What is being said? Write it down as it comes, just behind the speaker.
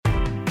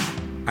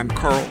I'm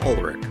Carl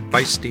Ulrich,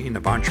 Vice Dean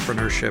of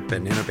Entrepreneurship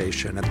and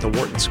Innovation at the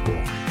Wharton School,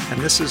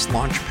 and this is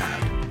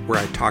Launchpad, where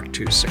I talk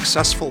to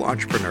successful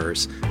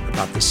entrepreneurs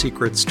about the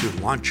secrets to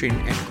launching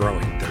and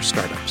growing their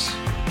startups.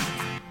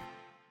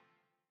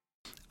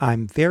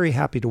 I'm very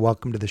happy to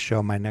welcome to the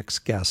show my next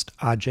guest,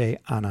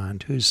 Ajay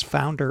Anand, who's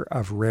founder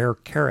of Rare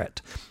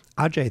Carrot.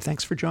 Ajay,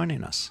 thanks for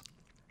joining us.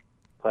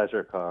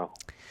 Pleasure, Carl.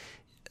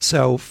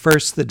 So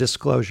first, the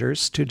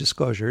disclosures, two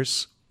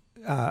disclosures,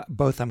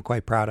 both I'm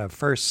quite proud of.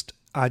 First,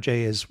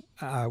 Ajay is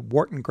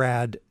Wharton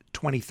grad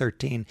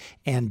 2013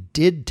 and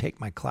did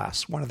take my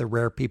class, one of the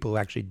rare people who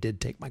actually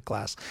did take my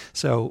class.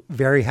 So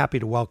very happy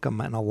to welcome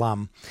an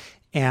alum.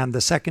 And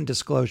the second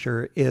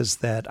disclosure is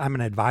that I'm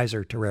an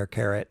advisor to Rare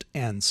Carrot,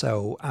 and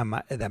so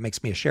that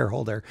makes me a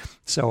shareholder.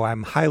 So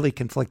I'm highly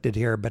conflicted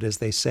here, but as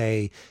they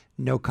say,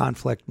 no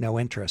conflict, no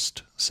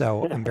interest.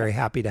 So I'm very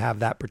happy to have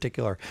that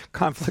particular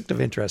conflict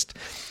of interest.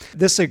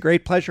 This is a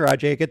great pleasure,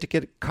 Ajay. I get to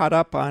get caught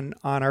up on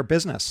our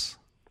business.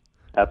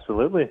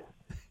 Absolutely.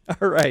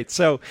 All right.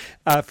 So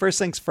first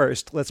things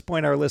first, let's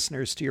point our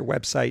listeners to your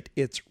website.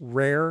 It's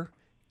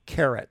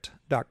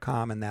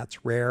rarecarrot.com, and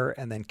that's rare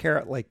and then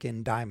carrot like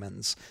in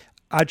diamonds.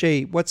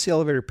 Ajay, what's the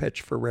elevator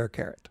pitch for Rare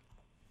Carrot?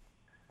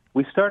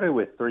 We started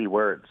with 3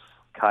 words,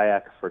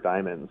 kayak for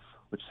diamonds,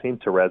 which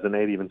seemed to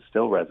resonate, even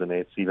still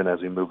resonates, even as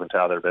we move into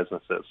other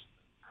businesses.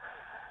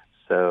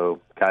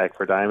 So kayak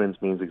for diamonds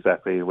means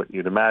exactly what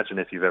you'd imagine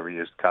if you've ever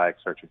used kayak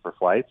searching for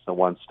flights, a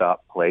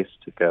one-stop place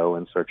to go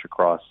and search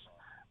across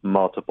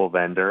multiple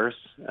vendors,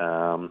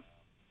 kind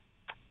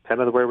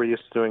of the way we're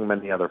used to doing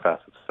many other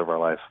facets of our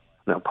life,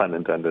 no pun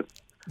intended.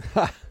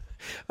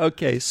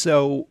 Okay,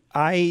 so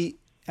I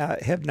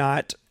have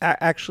not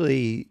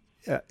actually,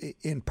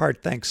 in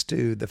part thanks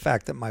to the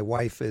fact that my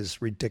wife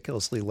is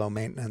ridiculously low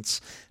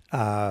maintenance,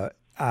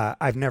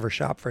 I've never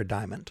shopped for a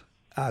diamond.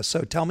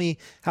 So tell me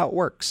how it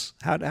works.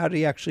 How do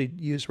you actually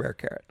use Rare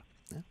Carrot?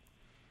 Yeah.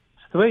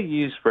 The way you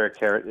use Rare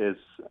Carrot is,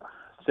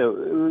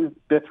 so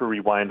we have to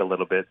rewind a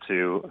little bit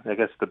to, I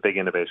guess the big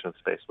innovation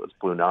space was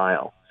Blue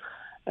Nile.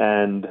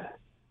 And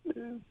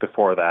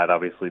before that,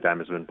 obviously,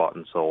 diamonds have been bought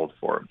and sold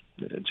for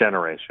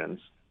generations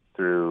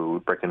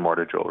through brick and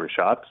mortar jewelry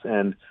shops.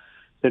 And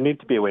there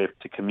needs to be a way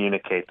to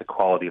communicate the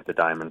quality of the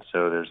diamonds.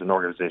 So there's an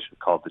organization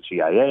called the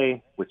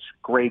GIA, which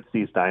grades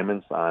these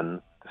diamonds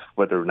on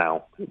what are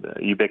now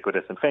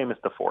ubiquitous and famous,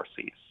 the 4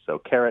 C's. So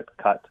carat,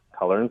 cut,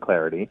 color, and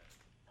clarity.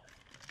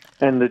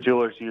 And the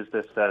jewelers use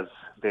this as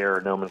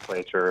their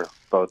nomenclature,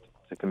 both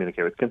to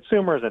communicate with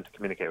consumers and to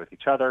communicate with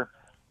each other.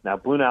 Now,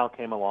 Blue Nile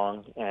came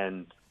along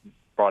and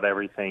brought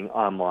everything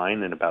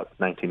online in about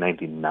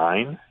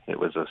 1999. It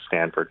was a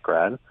Stanford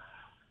grad.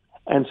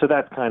 And so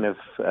that kind of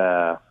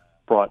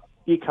brought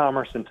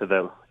e-commerce into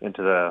the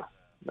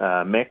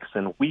mix,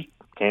 and we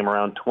came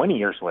around 20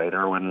 years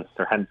later when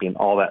there hadn't been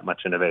all that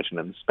much innovation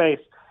in the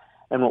space.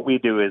 And what we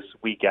do is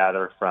we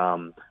gather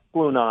from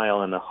Blue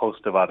Nile and a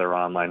host of other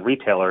online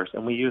retailers,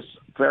 and we use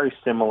very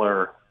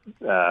similar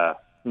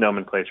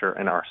nomenclature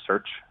in our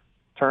search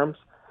terms.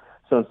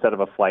 So instead of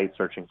a flight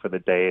searching for the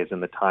days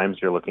and the times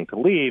you're looking to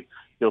leave,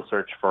 you'll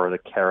search for the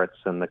carats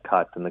and the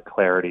cut and the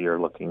clarity you're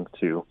looking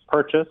to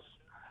purchase.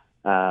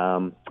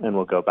 And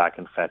we'll go back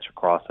and fetch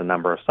across a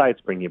number of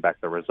sites, bring you back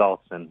the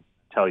results, and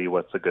tell you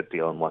what's a good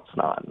deal and what's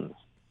not. And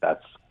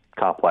that's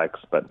complex,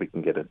 but we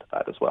can get into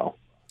that as well.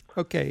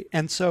 Okay.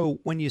 And so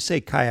when you say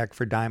kayak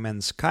for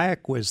diamonds,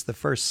 kayak was the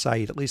first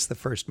site, at least the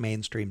first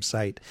mainstream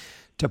site,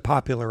 to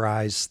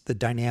popularize the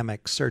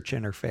dynamic search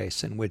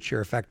interface in which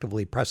you're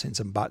effectively pressing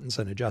some buttons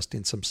and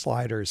adjusting some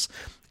sliders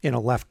in a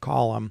left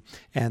column,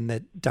 and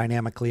that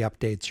dynamically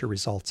updates your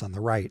results on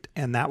the right.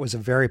 And that was a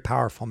very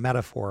powerful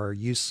metaphor,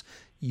 use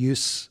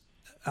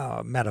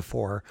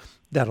metaphor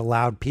that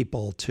allowed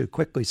people to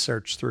quickly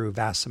search through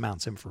vast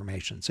amounts of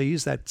information. So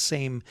use that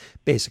same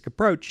basic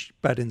approach,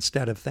 but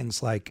instead of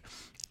things like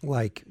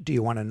do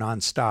you want a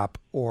nonstop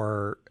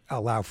or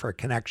allow for a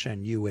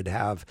connection, you would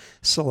have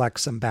select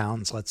some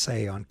bounds, let's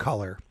say on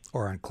color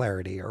or on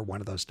clarity or one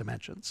of those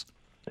dimensions.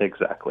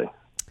 Exactly.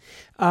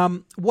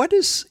 What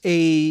is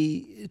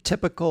a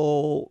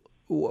typical,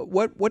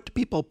 what do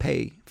people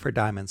pay for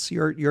diamonds?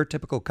 Your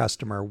typical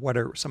customer, what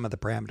are some of the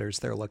parameters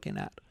they're looking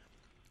at?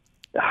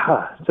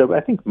 So I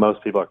think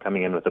most people are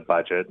coming in with a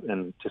budget,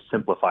 and to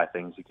simplify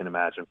things, you can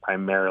imagine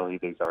primarily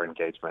these are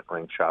engagement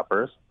ring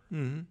shoppers,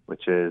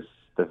 which is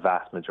the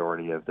vast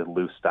majority of the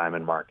loose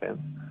diamond market.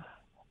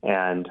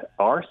 And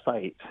our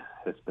site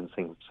has been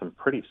seeing some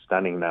pretty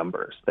stunning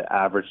numbers. The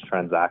average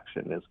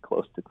transaction is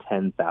close to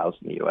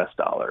 $10,000 US.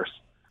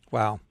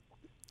 Wow.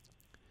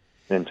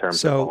 In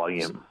terms of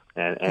volume.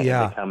 And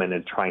yeah. They come in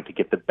and trying to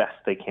get the best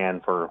they can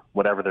for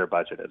whatever their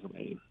budget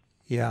is.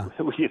 Yeah.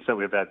 So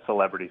we've had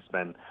celebrities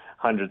spend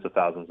hundreds of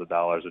thousands of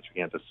dollars, which we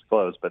can't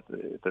disclose, but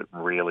it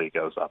really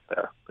goes up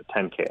there, the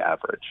 10K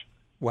average.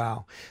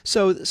 Wow.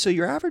 So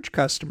your average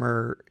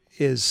customer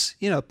is,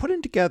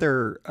 putting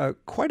together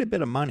quite a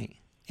bit of money.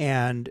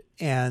 and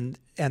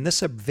this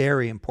is a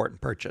very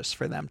important purchase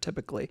for them.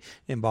 Typically,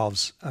 it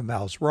involves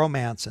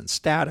romance and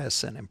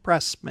status and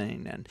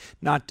impressing and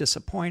not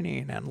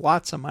disappointing and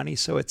lots of money.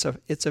 So it's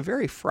a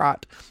very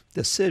fraught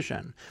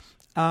decision.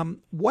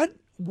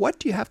 What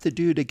do you have to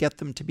do to get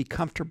them to be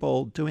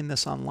comfortable doing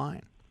this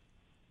online?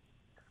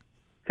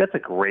 That's a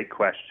great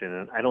question,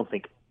 and I don't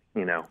think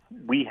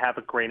we have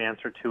a great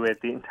answer to it.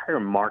 The entire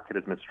market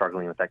has been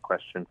struggling with that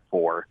question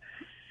for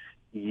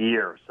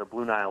years. So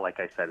Blue Nile, like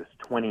I said, is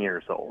 20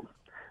 years old.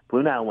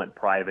 Blue Nile went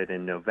private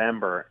in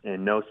November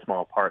in no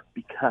small part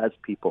because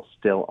people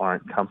still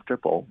aren't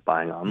comfortable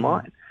buying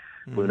online.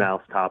 Mm-hmm. Blue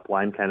Nile's top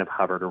line kind of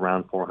hovered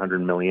around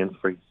 $400 million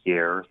for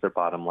years. Their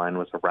bottom line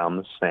was around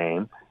the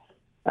same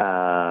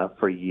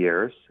for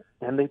years,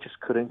 and they just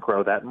couldn't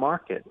grow that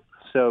market.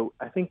 So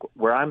I think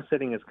where I'm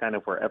sitting is kind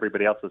of where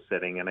everybody else is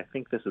sitting, and I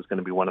think this is going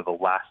to be one of the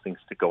last things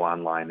to go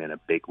online in a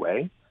big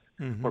way.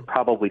 Mm-hmm. We're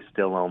probably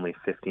still only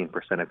 15%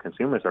 of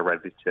consumers are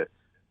ready to,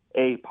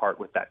 A, part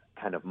with that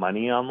kind of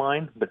money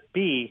online, but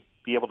B,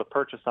 be able to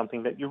purchase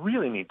something that you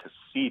really need to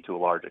see to a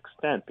large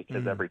extent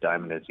because every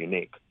diamond is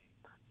unique.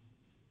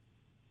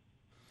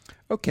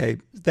 Okay,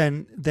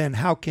 then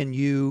how can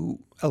you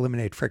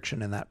eliminate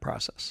friction in that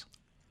process?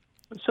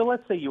 So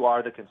let's say you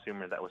are the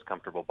consumer that was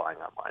comfortable buying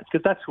online,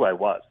 because that's who I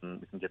was,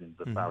 and we can get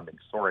into the founding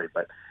story.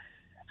 But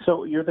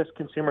so you're this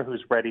consumer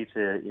who's ready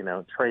to,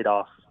 trade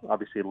off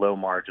obviously low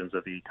margins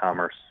of the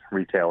e-commerce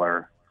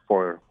retailer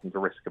for the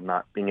risk of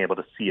not being able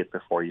to see it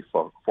before you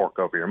fork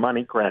over your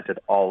money. Granted,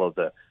 all of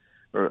the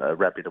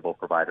reputable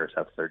providers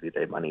have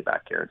 30-day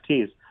money-back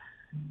guarantees.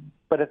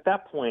 But at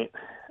that point,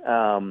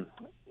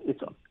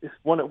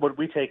 what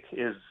we take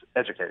is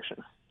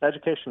education.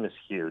 Education is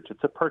huge.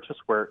 It's a purchase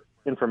where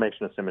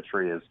information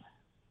asymmetry is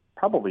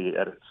probably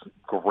at its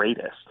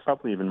greatest,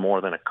 probably even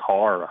more than a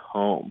car or a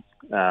home.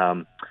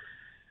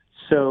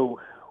 So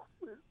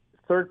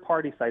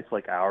third-party sites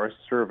like ours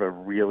serve a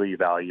really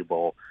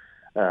valuable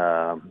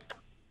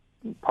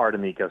part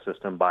in the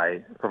ecosystem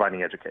by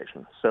providing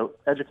education. So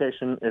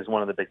education is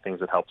one of the big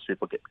things that helps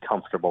people get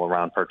comfortable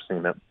around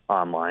purchasing them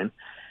online.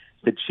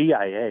 The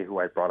GIA, who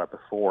I brought up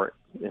before,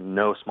 in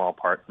no small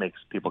part makes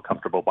people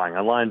comfortable buying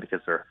online because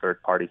they're a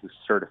third party who's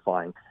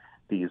certifying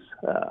these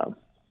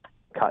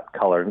cut,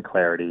 color, and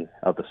clarity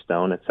of the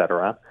stone, et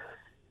cetera.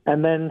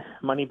 And then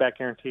money-back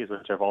guarantees,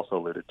 which I've also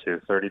alluded to.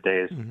 30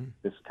 days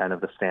is kind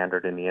of the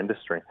standard in the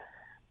industry.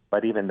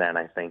 But even then,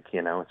 I think,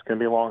 it's going to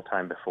be a long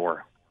time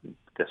before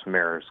this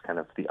mirrors kind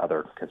of the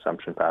other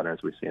consumption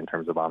patterns we see in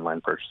terms of online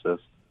purchases.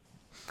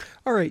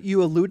 All right,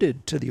 you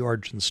alluded to the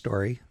origin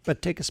story,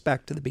 but take us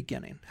back to the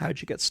beginning. How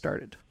did you get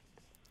started?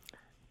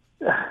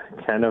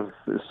 Kind of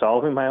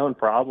solving my own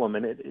problem,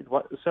 and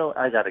so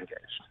I got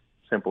engaged.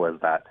 Simple as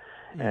that.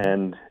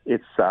 And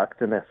it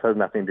sucked, and it has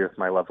nothing to do with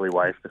my lovely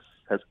wife. This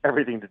has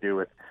everything to do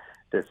with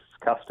this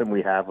custom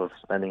we have of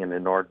spending an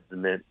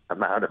inordinate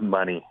amount of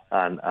money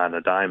on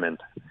a diamond.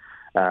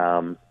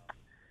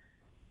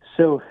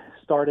 So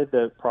started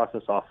the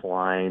process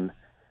offline.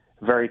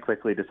 Very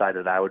quickly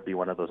decided I would be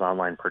one of those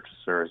online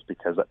purchasers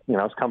because I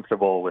was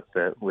comfortable with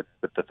the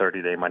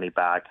 30-day money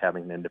back,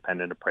 having an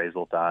independent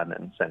appraisal done,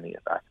 and sending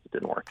it back if it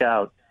didn't work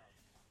out.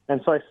 And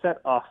so I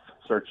set off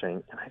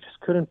searching, and I just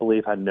couldn't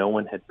believe how no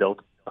one had built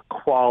a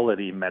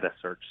quality meta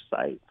search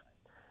site.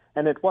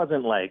 And it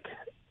wasn't like,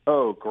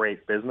 oh,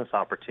 great business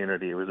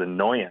opportunity. It was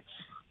annoyance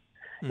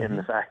in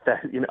the fact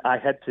that I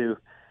had to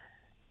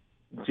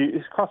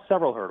cross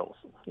several hurdles.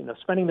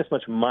 Spending this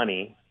much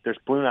money. There's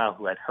Blue Nile,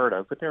 who I'd heard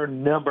of, but there are a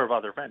number of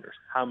other vendors.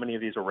 How many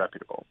of these are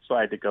reputable? So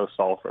I had to go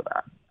solve for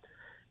that.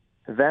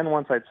 Then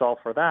once I'd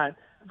solved for that,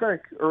 very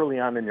early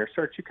on in your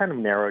search, you kind of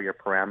narrow your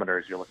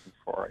parameters you're looking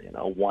for.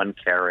 1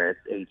 carat,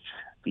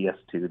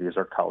 HVS2, these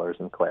are colors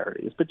and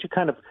clarities. But you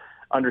kind of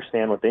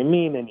understand what they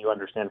mean, and you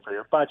understand for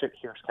your budget,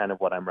 here's kind of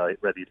what I'm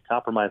ready to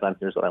compromise on,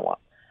 here's what I want.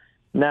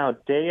 Now,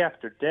 day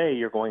after day,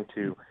 you're going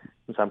to,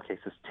 in some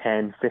cases,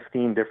 10,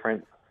 15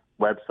 different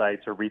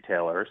websites or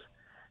retailers,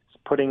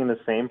 putting in the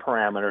same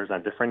parameters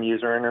on different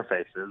user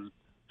interfaces,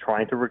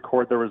 trying to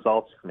record the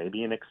results,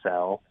 maybe in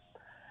Excel,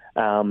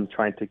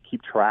 trying to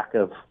keep track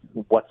of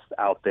what's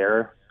out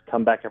there,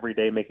 come back every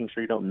day, making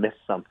sure you don't miss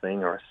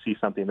something or see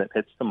something that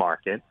hits the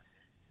market.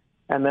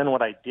 And then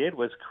what I did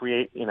was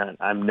create,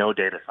 I'm no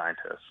data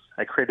scientist.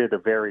 I created a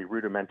very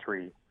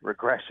rudimentary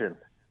regression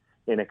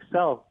in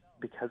Excel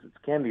because,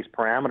 again, these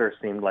parameters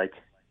seemed like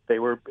they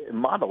were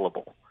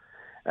modelable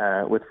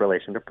with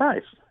relation to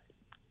price.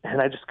 And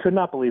I just could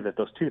not believe that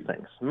those two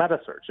things, meta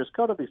search, just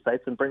go to these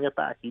sites and bring it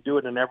back. You do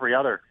it in every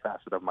other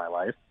facet of my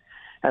life.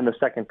 And the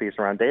second piece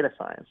around data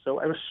science. So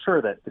I was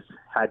sure that this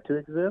had to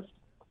exist.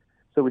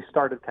 So we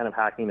started kind of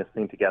hacking this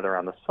thing together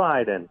on the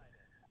side. And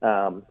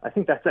I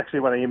think that's actually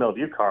when I emailed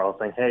you, Carl,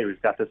 saying, hey,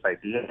 we've got this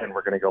idea and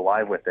we're going to go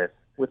live with it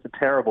with a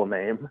terrible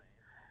name.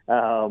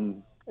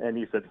 And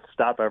you said,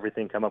 stop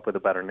everything, come up with a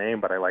better name,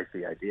 but I like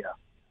the idea.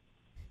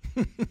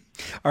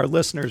 Our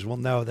listeners will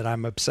know that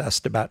I'm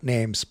obsessed about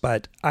names,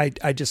 but I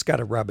just got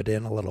to rub it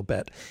in a little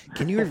bit.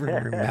 Can you even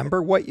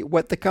remember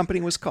what the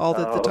company was called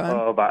at the time?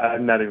 Oh, but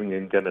I'm not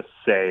even going to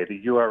say.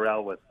 The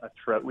URL was a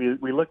trip.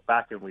 We look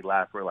back and we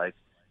laugh. We're like,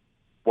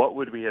 what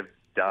would we have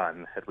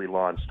done had we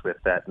launched with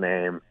that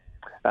name?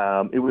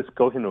 It was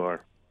Kohinoor,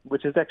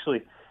 which is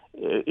actually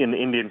in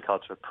Indian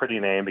culture a pretty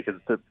name because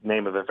it's the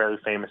name of a very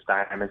famous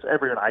diamond. So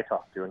everyone I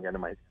talked to, again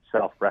in my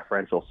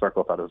self-referential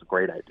circle, thought it was a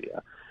great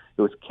idea.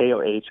 It was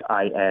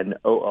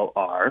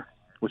Kohinoor,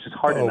 which is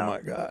hard enough. Oh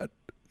my God!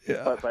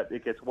 Yeah. But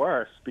it gets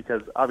worse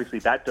because obviously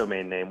that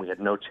domain name we had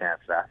no chance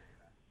at.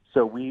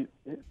 So we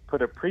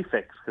put a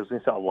prefix because we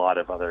saw a lot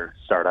of other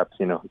startups,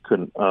 who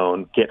couldn't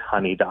own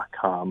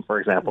GetHoney.com, for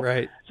example.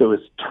 Right. So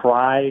it's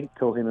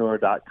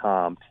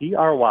trykohinoor.com,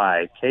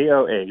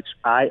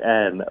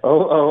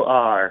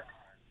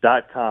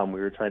 TRYKOHINOOR.com. We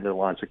were trying to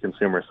launch a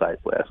consumer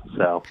site with.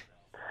 So.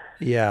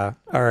 Yeah.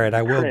 All right.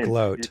 I will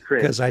gloat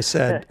because I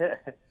said,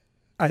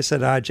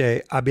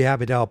 Ajay, I'll be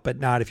happy to help, but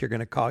not if you're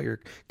going to call your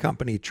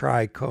company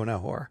Try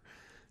Kohinoor.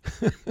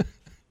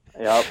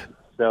 Yep.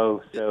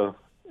 So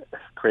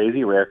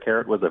crazy. Rare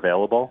Carrot was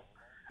available.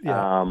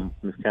 Yeah.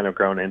 We've kind of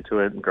grown into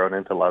it and grown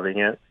into loving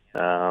it.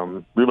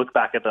 We look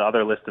back at the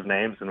other list of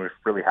names and we're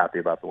really happy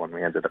about the one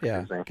we ended up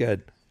using.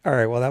 Good. All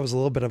right. Well, that was a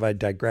little bit of a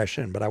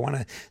digression, but I want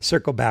to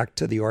circle back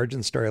to the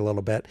origin story a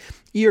little bit.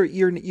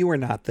 You are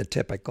not the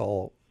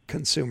typical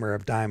consumer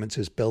of diamonds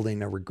who's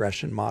building a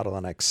regression model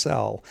in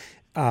Excel.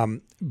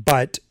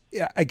 But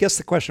I guess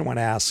the question I want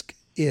to ask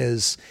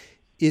is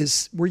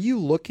were you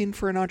looking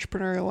for an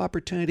entrepreneurial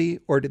opportunity,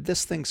 or did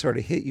this thing sort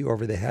of hit you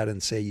over the head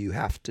and say you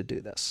have to do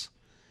this?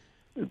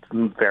 It's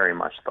very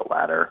much the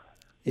latter,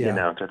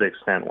 to the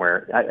extent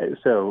where,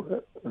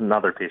 so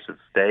another piece of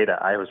data,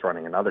 I was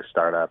running another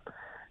startup,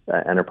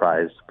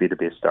 enterprise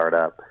B2B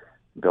startup,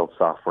 built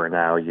software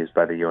now used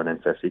by the UN in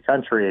 50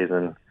 countries,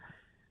 and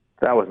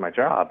that was my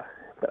job.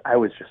 But I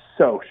was just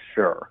so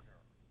sure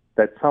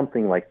that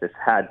something like this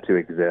had to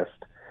exist.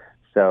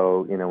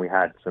 So, we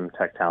had some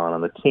tech talent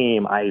on the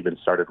team. I even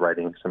started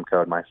writing some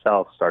code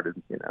myself,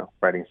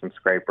 writing some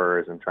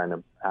scrapers and trying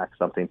to hack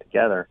something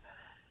together.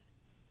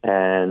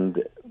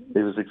 And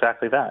it was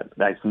exactly that.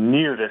 I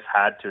knew this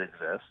had to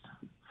exist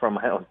from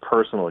my own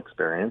personal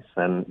experience.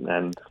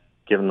 And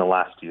given the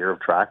last year of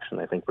traction,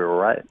 I think we were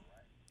right.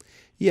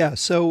 Yeah.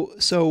 So,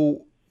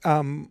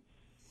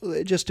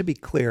 just to be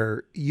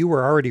clear, you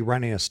were already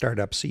running a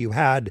startup, so you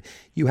had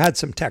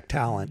some tech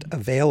talent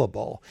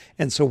available,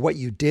 and so what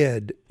you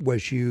did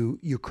was you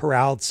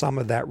corralled some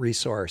of that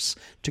resource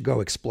to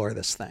go explore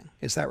this thing.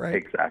 Is that right?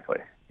 Exactly.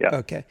 Yeah.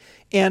 Okay.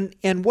 And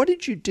what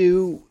did you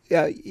do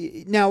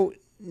now?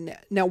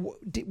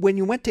 When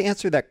you went to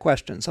answer that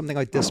question, something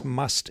like this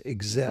must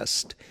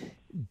exist.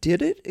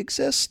 Did it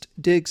exist?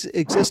 Did it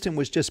exist and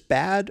was just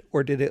bad,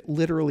 or did it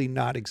literally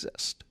not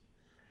exist?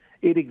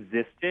 It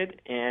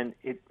existed, and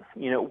it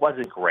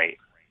wasn't great.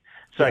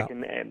 So yeah.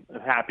 I'm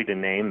happy to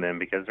name them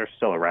because they're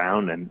still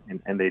around, and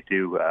they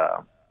do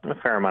a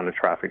fair amount of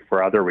traffic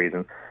for other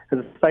reasons.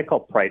 There's a site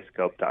called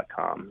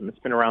Pricescope.com, and it's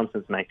been around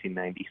since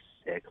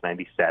 1996,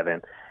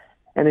 97,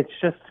 and it's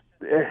just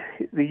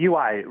the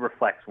UI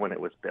reflects when it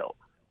was built.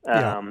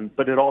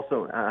 But it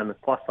also, on the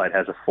plus side,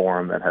 has a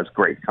forum that has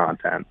great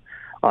content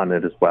on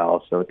it as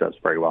well, so it does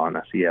very well on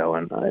SEO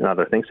and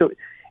other things. So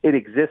it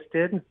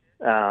existed.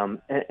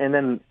 And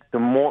then the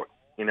more,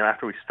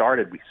 after we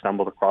started, we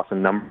stumbled across a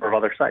number of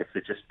other sites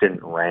that just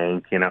didn't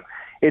rank.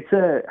 It's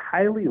a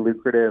highly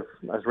lucrative,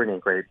 I was reading a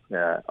great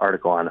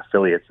article on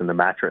affiliates in the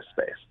mattress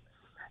space.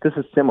 This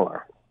is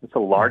similar. It's a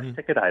large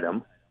ticket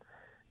item.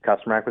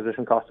 Customer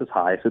acquisition cost is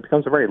high, so it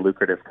becomes a very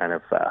lucrative kind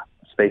of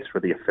space for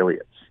the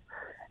affiliates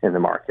in the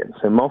market.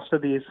 So most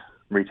of these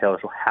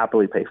retailers will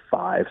happily pay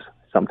 5,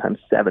 sometimes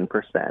 7%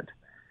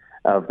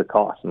 of the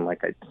cost. And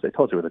like I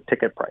told you, what the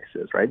ticket price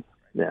is, right?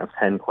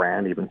 10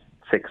 grand, even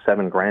 6,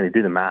 7 grand. You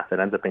do the math, it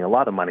ends up being a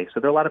lot of money.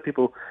 So there are a lot of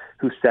people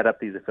who set up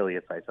these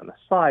affiliate sites on the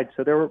side.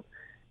 So there were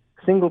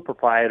single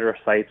proprietor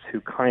sites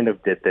who kind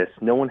of did this.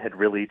 No one had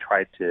really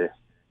tried to,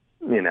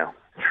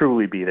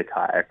 truly be the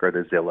Kayak or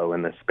the Zillow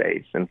in this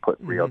space and put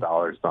real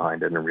dollars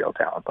behind it and real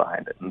talent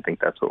behind it. And I think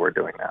that's what we're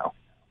doing now.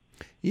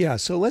 Yeah.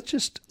 So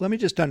let me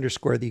just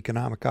underscore the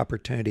economic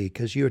opportunity,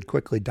 because you had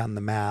quickly done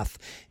the math.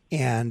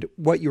 And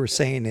what you were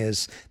saying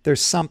is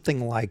there's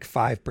something like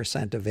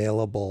 5%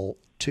 available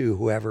to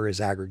whoever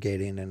is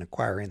aggregating and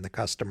acquiring the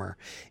customer.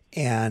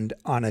 And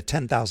on a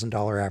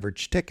 $10,000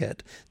 average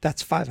ticket,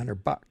 that's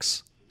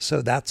 $500.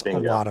 So that's a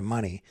lot of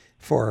money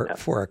for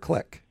a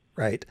click,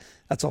 right?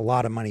 That's a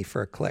lot of money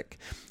for a click.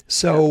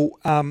 So,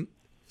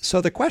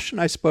 so the question,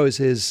 I suppose,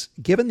 is,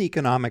 given the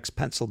economics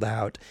penciled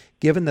out,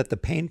 given that the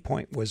pain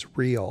point was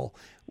real,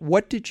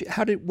 what did you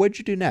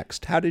do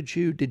next? Did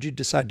you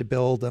decide to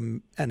build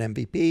an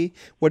MVP?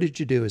 What did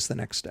you do as the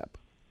next step?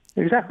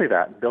 Exactly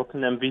that. Built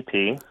an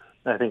MVP.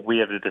 I think we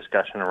had a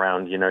discussion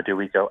around, do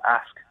we go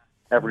ask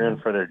everyone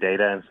for their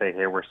data and say,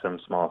 hey, we're some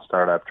small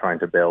startup trying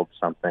to build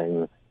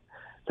something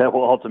that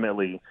will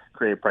ultimately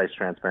create price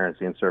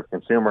transparency and serve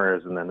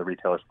consumers, and then the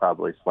retailers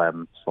probably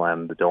slam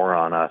the door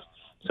on us.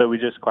 So we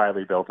just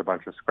quietly built a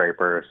bunch of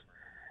scrapers,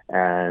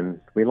 and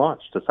we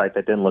launched a site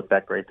that didn't look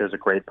that great. There's a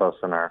great post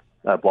on our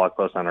blog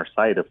post on our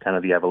site of kind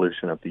of the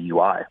evolution of the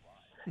UI,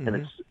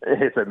 and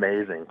it's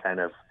amazing. Kind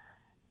of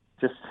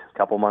just a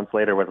couple months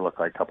later, what it looked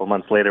like. A couple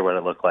months later, what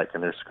it looked like,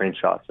 and there's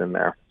screenshots in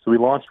there. So we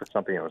launched with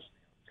something that was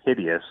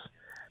hideous,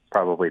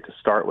 probably to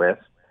start with.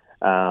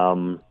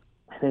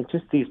 And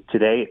just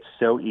today, it's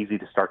so easy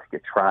to start to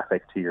get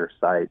traffic to your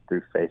site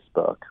through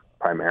Facebook,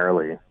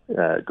 primarily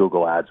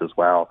Google Ads as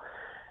well.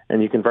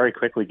 And you can very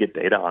quickly get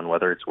data on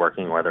whether it's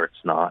working, whether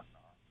it's not.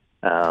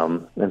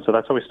 And so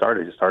that's how we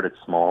started. We started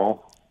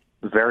small,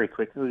 very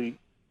quickly.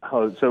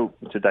 So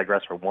to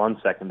digress for 1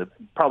 second,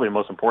 probably the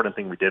most important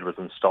thing we did was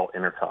install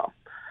Intercom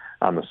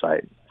on the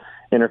site.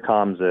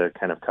 Intercom's a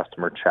kind of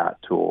customer chat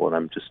tool, and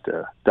I'm just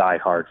a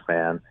diehard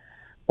fan.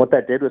 What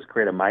that did was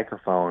create a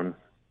microphone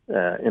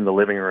in the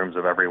living rooms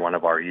of every one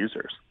of our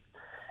users.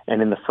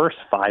 And in the first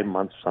 5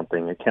 months or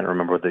something, I can't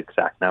remember the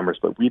exact numbers,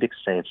 but we'd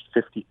exchanged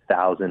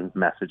 50,000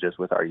 messages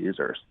with our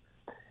users.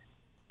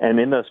 And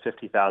in those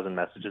 50,000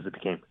 messages, it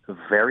became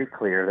very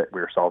clear that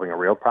we were solving a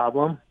real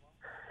problem,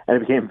 and it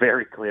became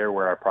very clear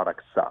where our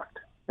product sucked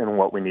and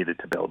what we needed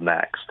to build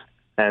next.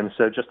 And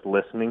so just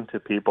listening to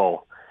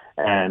people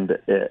and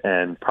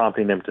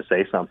prompting them to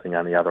say something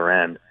on the other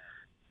end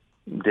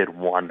did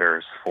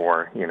wonders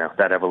for,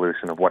 that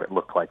evolution of what it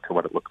looked like to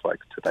what it looks like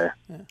today.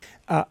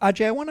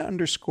 Ajay, I want to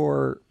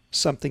underscore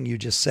something you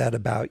just said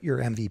about your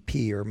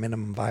MVP, or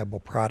minimum viable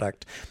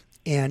product.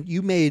 And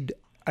you made,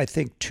 I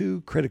think,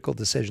 2 critical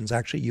decisions.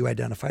 Actually, you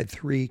identified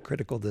 3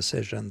 critical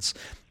decisions.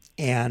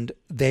 And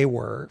they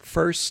were,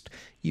 first,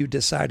 you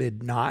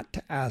decided not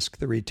to ask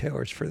the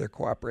retailers for their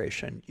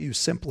cooperation. You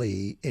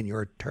simply, in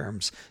your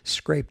terms,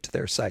 scraped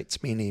their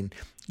sites, meaning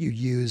you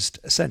used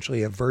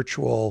essentially a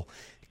virtual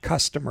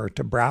customer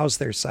to browse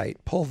their site,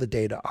 pull the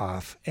data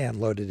off,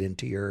 and load it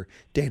into your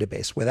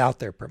database without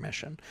their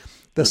permission.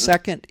 The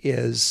second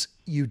is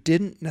you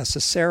didn't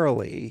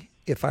necessarily,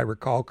 if I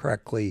recall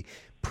correctly,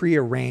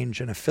 prearrange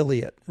an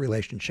affiliate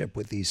relationship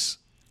with these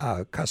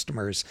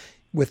customers,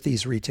 with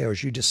these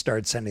retailers. You just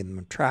started sending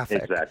them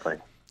traffic. Exactly.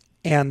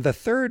 And the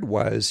third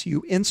was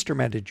you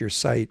instrumented your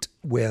site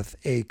with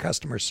a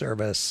customer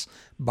service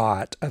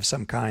bot of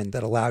some kind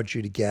that allowed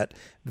you to get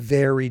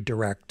very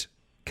direct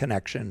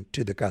connection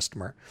to the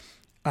customer.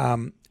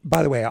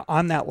 By the way,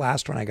 on that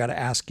last one, I got to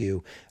ask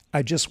you,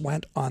 I just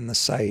went on the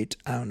site,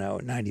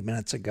 90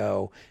 minutes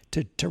ago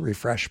to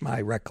refresh my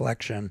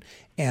recollection,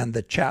 and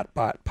the chat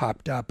bot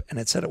popped up and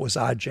it said it was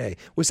Ajay.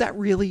 Was that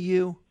really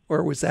you,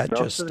 or was that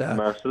most of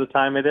the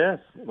time it is.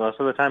 Most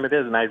of the time it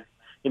is.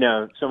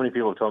 And so many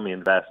people have told me,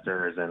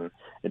 investors and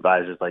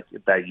advisors, like,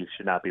 that you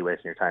should not be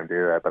wasting your time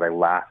doing that. But I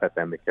laugh at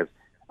them because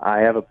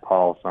I have a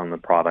pulse on the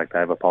product. I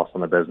have a pulse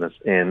on the business.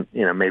 And,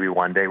 maybe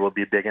one day we'll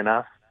be big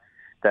enough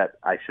that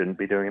I shouldn't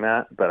be doing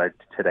that. But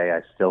today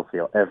I still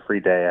feel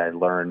every day I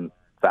learn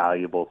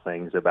valuable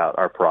things about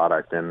our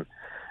product. And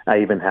I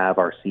even have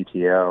our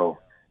CTO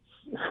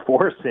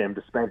force him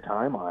to spend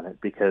time on it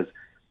because,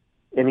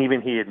 and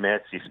even he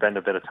admits, you spend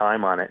a bit of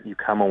time on it, you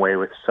come away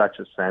with such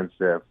a sense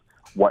of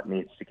what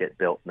needs to get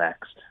built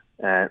next.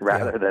 And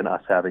rather than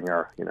us having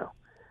our,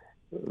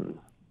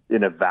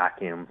 in a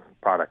vacuum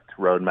product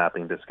road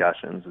mapping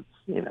discussions, it's,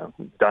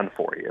 done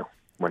for you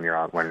when you're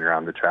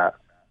on the chat.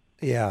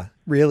 Yeah,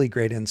 really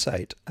great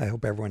insight. I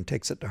hope everyone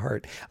takes it to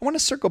heart. I want to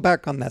circle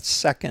back on that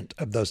second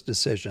of those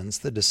decisions,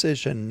 the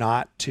decision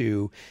not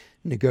to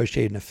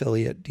negotiate an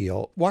affiliate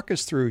deal. Walk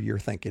us through your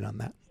thinking on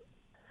that.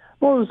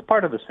 Well, it was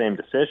part of the same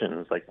decision.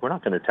 It's like, we're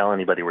not going to tell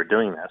anybody we're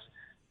doing this.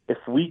 If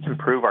we can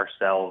prove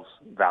ourselves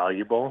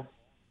valuable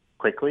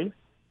quickly,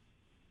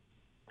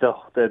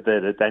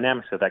 the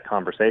dynamics of that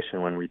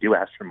conversation when we do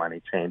ask for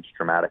money changed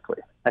dramatically.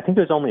 I think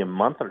it was only a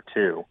month or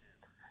two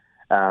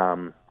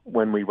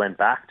when we went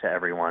back to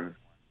everyone,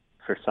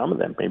 for some of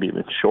them, maybe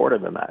even shorter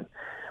than that,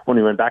 when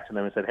we went back to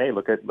them and said, hey,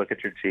 look at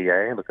your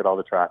GA, look at all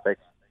the traffic,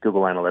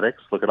 Google Analytics,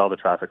 look at all the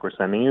traffic we're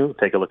sending you,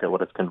 take a look at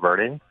what it's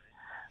converting.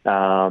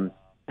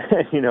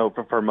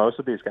 For most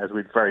of these guys,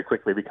 we'd very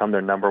quickly become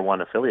their number one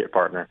affiliate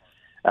partner.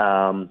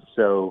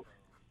 So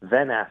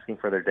then asking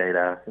for their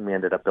data, and we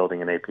ended up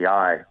building an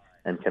API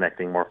and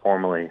connecting more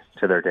formally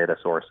to their data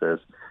sources,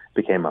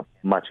 became a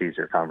much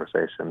easier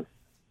conversation.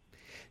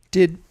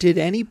 Did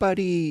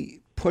anybody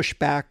push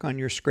back on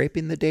your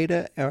scraping the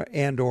data,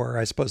 or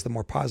I suppose the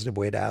more positive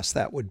way to ask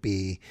that would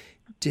be,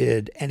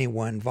 did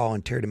anyone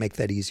volunteer to make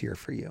that easier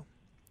for you?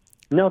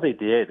 No, they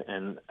did.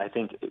 And I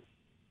think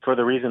for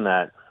the reason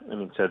that,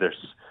 so there's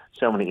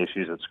so many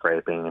issues with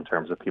scraping in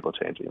terms of people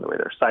changing the way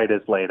their site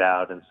is laid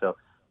out. And so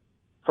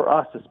for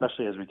us,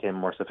 especially as we became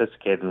more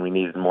sophisticated and we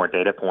needed more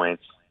data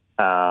points,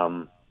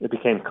 it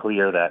became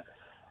clear that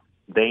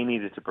they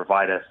needed to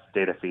provide us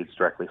data feeds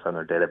directly from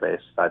their database,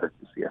 either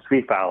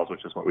CSV files,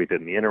 which is what we did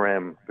in the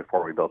interim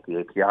before we built the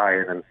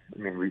API. And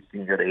then, you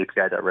can go to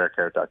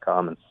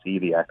api.rarecarrot.com and see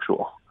the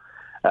actual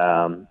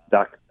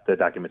the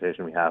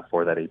documentation we have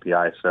for that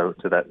API. So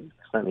to that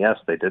extent, yes,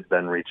 they did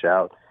then reach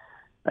out.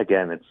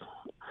 Again,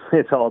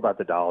 it's all about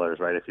the dollars,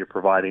 right? If you're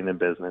providing them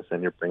business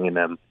and you're bringing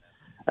them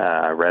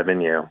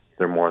revenue,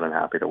 they're more than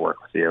happy to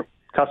work with you.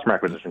 Customer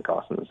acquisition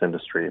costs in this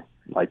industry,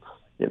 like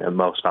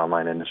most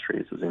online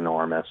industries, is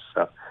enormous.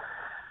 So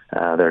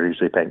they're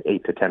usually paying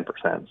 8 to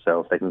 10%.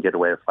 So if they can get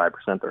away with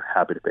 5%, they're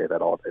happy to pay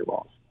that all day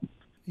long.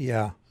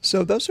 Yeah.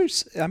 So those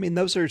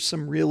are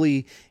some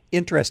really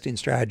interesting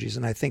strategies,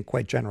 and I think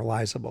quite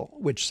generalizable,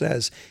 which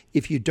says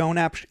if you don't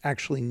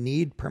actually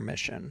need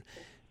permission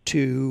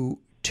to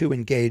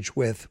engage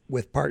with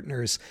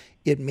partners,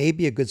 it may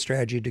be a good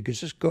strategy to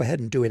just go ahead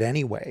and do it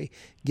anyway,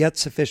 get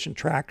sufficient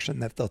traction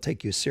that they'll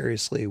take you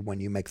seriously when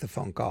you make the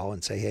phone call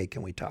and say, hey,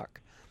 can we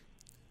talk?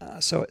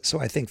 So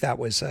I think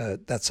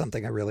that's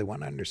something I really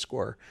want to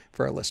underscore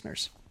for our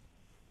listeners.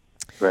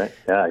 Right.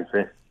 Yeah, I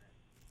agree.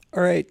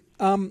 All right.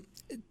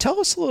 Tell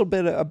us a little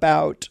bit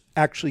about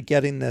actually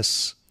getting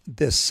this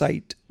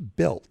site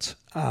built.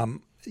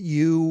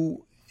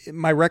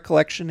 My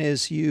recollection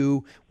is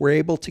you were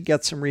able to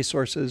get some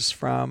resources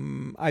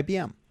from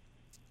IBM.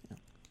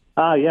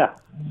 Yeah.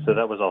 So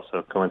that was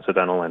also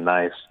coincidental and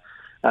nice.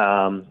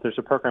 There's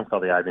a program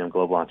called the IBM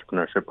Global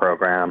Entrepreneurship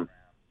Program.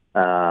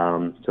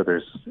 So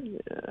there's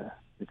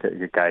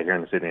a guy here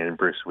in the city named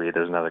Bruce Weed.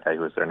 There's another guy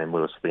who was there named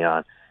Louis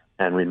Leon.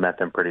 And we met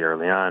them pretty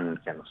early on. And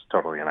it was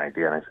totally an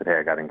idea. And I said, hey,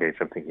 I got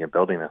engaged. I'm thinking of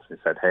building this. He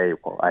said, hey,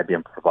 well,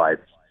 IBM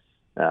provides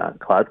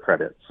cloud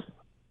credits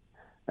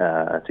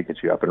to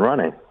get you up and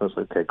running. I was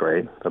like, okay,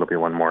 great. That'll be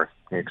one more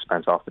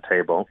expense off the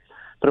table.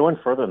 But it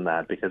went further than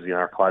that because,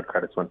 our cloud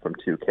credits went from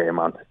 $2,000 a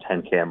month to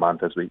 $10,000 a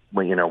month as we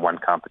won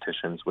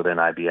competitions within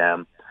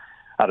IBM.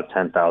 Out of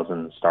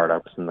 10,000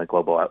 startups in the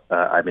global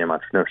IBM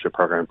Entrepreneurship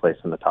Program, placed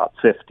in the top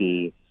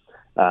 50.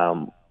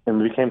 And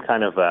we became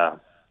kind of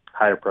a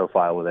higher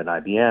profile within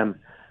IBM,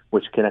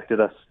 which connected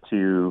us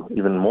to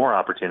even more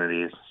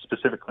opportunities,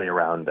 specifically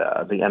around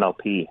the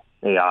NLP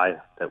AI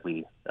that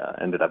we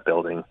ended up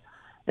building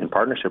in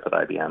partnership with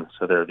IBM.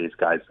 So there are these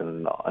guys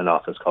in an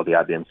office called the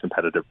IBM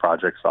Competitive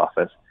Projects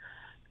Office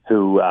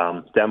who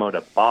demoed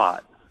a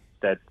bot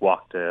that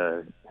walked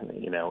I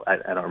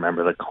don't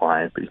remember the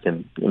client, but you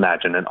can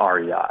imagine an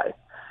REI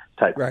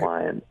type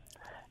client.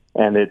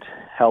 And it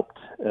helped,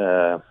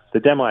 the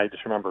demo I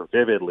just remember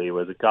vividly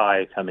was a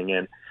guy coming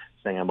in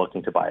saying, I'm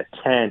looking to buy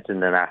a tent,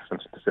 and then ask some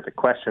specific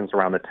questions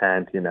around the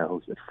tent.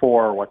 Who's it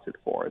for? What's it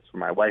for? It's for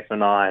my wife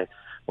and I.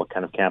 What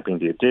kind of camping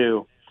do you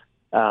do?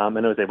 And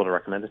I was able to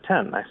recommend a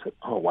tent. And I said,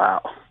 oh,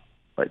 wow.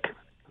 Like,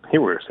 here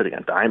we were sitting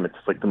on Diamond.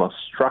 It's like the most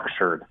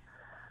structured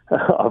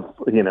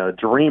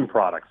dream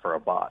product for a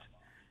bot.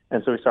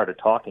 And so we started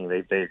talking.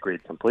 They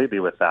agreed completely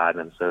with that.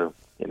 And so,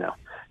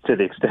 to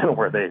the extent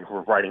where they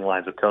were writing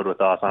lines of code with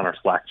us on our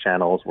Slack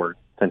channels, were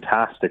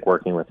fantastic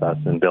working with us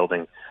and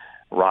building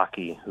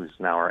Rocky, who's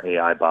now our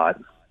AI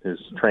bot,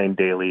 who's trained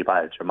daily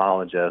by a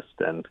gemologist.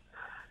 And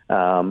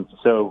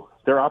so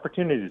there are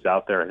opportunities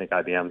out there. I think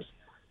IBM's,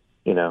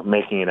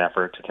 making an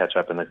effort to catch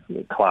up in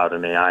the cloud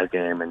and AI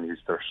game and use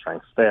their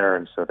strengths there.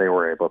 And so they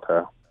were able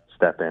to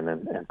step in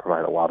and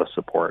provide a lot of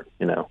support,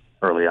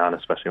 early on,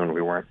 especially when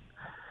we weren't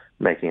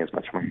making as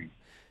much money.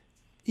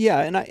 Yeah,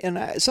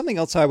 and something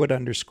else I would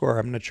underscore,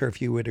 I'm not sure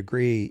if you would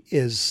agree,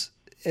 is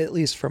at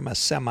least from a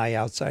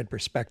semi-outside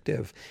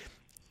perspective,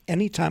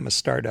 anytime a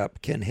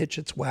startup can hitch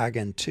its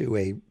wagon to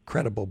a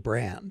credible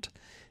brand,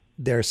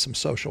 there's some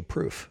social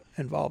proof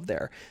involved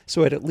there.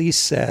 So it at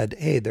least said,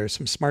 hey, there's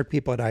some smart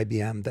people at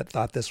IBM that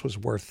thought this was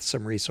worth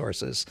some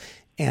resources.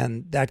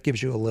 And that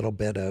gives you a little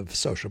bit of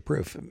social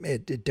proof.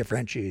 It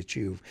differentiates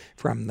you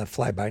from the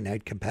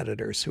fly-by-night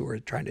competitors who are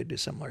trying to do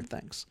similar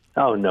things.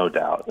 Oh, no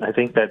doubt. I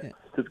think that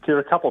there are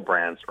a couple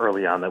brands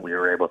early on that we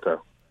were able to,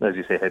 as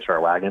you say, hitch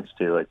our wagons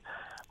to. Like,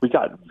 we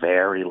got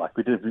very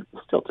lucky. We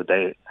still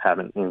today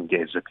haven't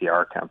engaged a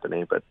PR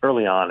company, but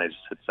early on I just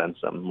had sent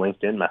some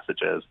LinkedIn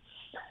messages,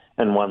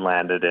 and one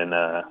landed in,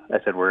 I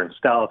said, we're in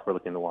stealth. We're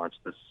looking to launch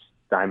this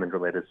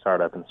diamond-related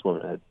startup. And this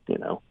woman had,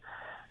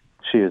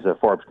 she is a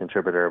Forbes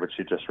contributor, but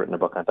she'd just written a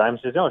book on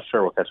diamonds. She said, oh,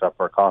 sure, we'll catch up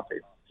for a coffee.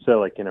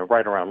 So,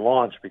 right around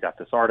launch, we got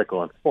this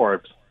article in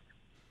Forbes,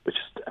 which,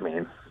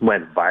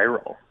 went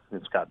viral.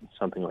 It's got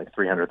something like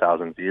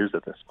 300,000 views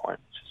at this point,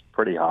 which is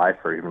pretty high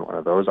for even one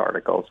of those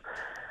articles.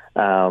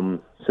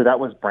 So that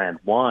was brand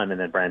one, and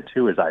then brand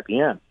two is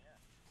IBM.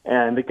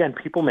 And again,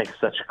 people make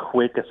such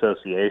quick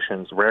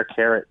associations. Rare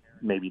Carrot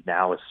maybe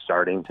now is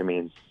starting to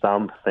mean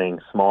something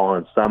small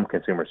in some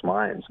consumers'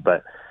 minds,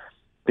 but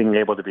being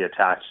able to be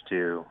attached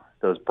to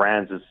those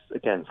brands is,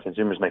 again,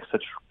 consumers make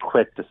such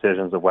quick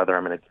decisions of whether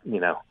I'm going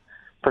to,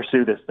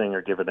 pursue this thing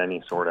or give it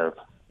any sort of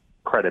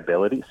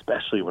credibility,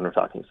 especially when we're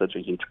talking such a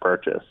huge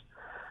purchase.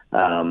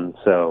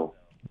 So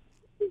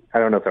I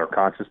don't know if there were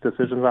conscious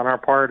decisions on our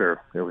part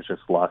or it was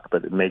just luck,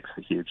 but it makes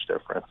a huge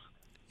difference.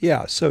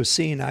 Yeah. So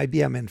seeing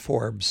IBM and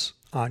Forbes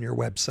on your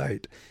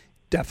website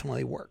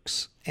definitely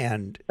works.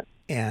 And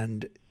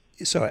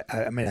so,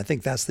 I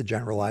think that's the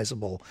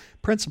generalizable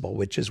principle,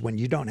 which is when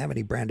you don't have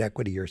any brand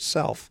equity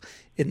yourself,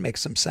 it makes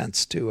some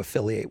sense to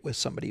affiliate with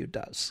somebody who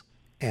does.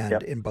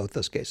 And in both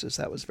those cases,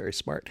 that was very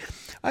smart.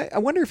 I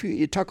wonder if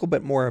you talk a little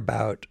bit more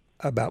about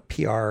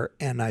PR,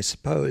 and I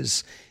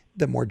suppose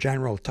the more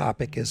general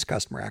topic is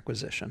customer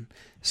acquisition.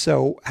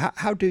 So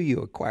how do you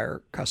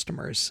acquire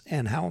customers,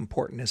 and how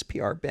important has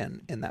PR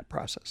been in that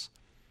process?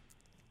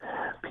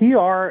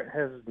 PR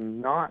has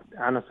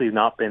honestly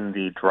not been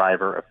the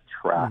driver of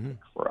traffic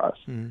for us.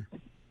 Mm-hmm.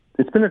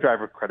 It's been a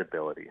driver of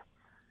credibility.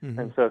 Mm-hmm.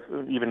 And so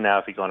even now,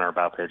 if you go on our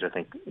About page, I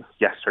think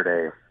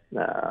yesterday,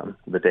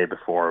 the day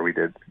before, we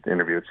did the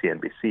interview with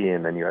CNBC,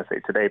 and then USA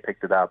Today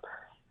picked it up.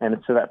 And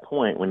it's to that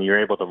point when you're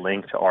able to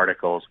link to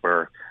articles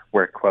where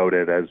we're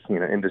quoted as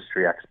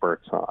industry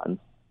experts on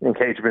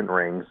engagement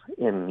rings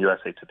in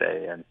USA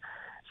Today and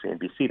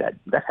CNBC,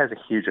 that has a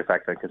huge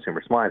effect on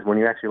consumers' minds. When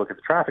you actually look at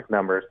the traffic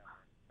numbers,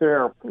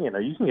 you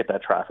can get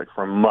that traffic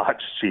for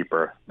much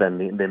cheaper than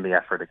the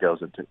effort it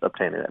goes into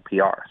obtaining that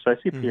PR. So I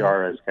see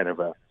PR as kind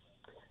of a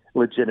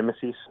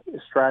legitimacy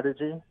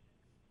strategy,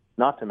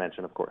 not to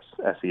mention, of course,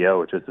 SEO,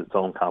 which is its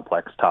own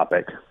complex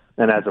topic.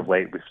 And as of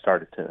late, we've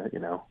started to,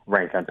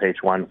 rank on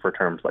page one for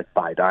terms like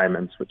buy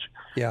diamonds, which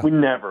we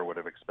never would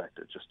have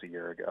expected just a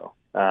year ago.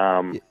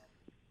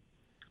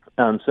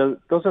 So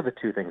those are the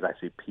two things I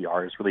see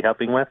PR is really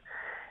helping with.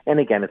 And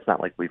again, it's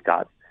not like we've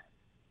got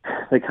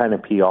the kind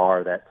of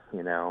PR that,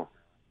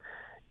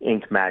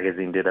 Inc.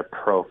 magazine did a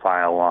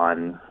profile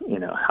on,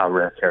 how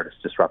Rare Carat is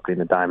disrupting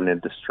the diamond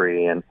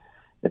industry, and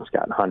it's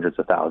gotten hundreds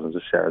of thousands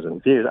of shares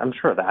and views. I'm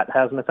sure that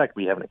has an effect.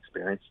 We haven't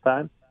experienced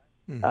that.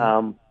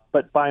 Mm-hmm.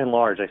 But by and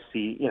large, I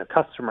see,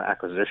 customer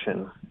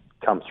acquisition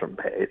comes from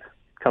paid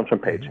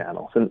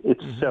channels. And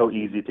it's so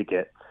easy to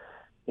get,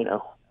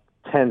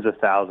 tens of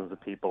thousands of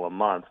people a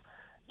month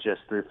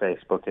just through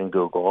Facebook and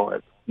Google.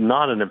 It's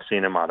not an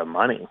obscene amount of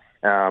money.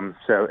 And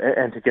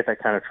to get that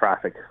kind of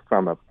traffic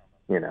from a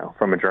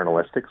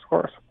journalistic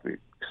source would be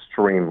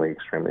extremely,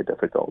 extremely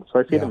difficult. So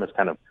I see them as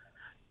kind of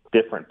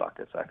different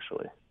buckets,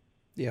 actually.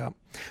 Yeah.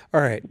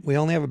 All right. We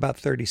only have about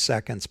 30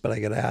 seconds, but I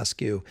got to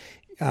ask you,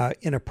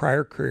 in a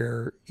prior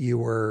career, you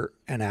were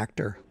an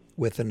actor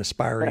with an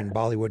aspiring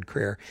Bollywood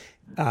career.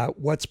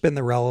 What's been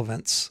the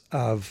relevance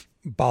of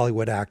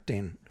Bollywood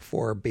acting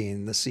for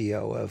being the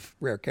CEO of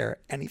Rare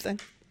Carat? Anything?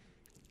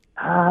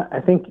 I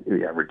think,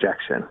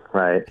 rejection,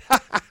 right?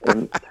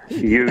 And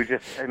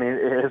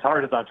as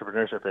hard as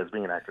entrepreneurship is,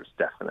 being an actor is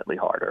definitely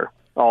harder.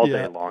 All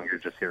day long, you're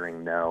just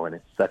hearing no, and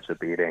it's such a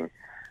beating.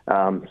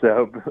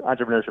 So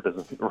entrepreneurship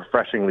is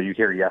refreshingly, you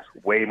hear yes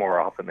way more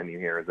often than you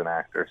hear as an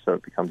actor, so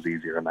it becomes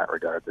easier in that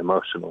regard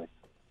emotionally.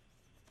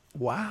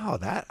 Wow,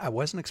 I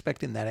wasn't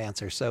expecting that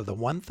answer. So the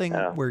one thing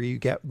where you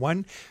get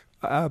one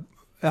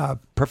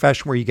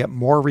profession where you get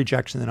more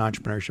rejection than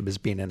entrepreneurship is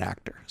being an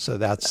actor. So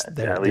that's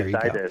there. At least there you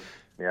I go. did.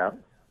 Yeah.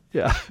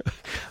 Yeah.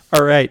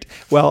 All right.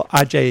 Well,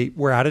 Ajay,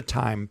 we're out of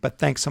time, but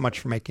thanks so much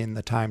for making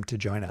the time to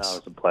join us.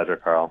 It was a pleasure,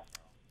 Carl.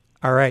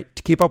 All right.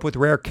 To keep up with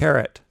Rare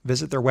Carat,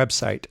 visit their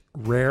website,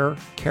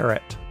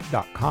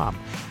 rarecarat.com.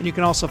 And you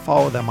can also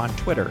follow them on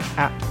Twitter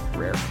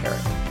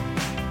 @RareCarat.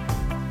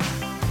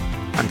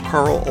 I'm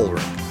Carl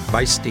Ulrich,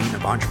 Vice Dean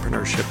of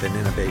Entrepreneurship and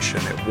Innovation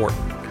at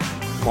Wharton.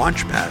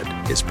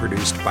 Launchpad is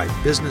produced by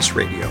Business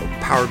Radio,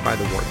 powered by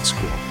the Wharton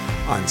School,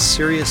 on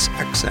Sirius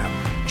XM,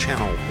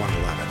 Channel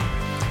 111.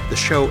 The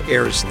show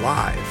airs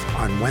live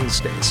on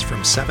Wednesdays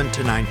from 7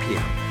 to 9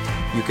 p.m.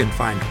 You can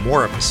find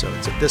more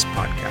episodes of this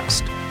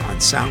podcast on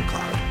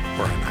SoundCloud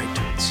or on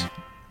iTunes.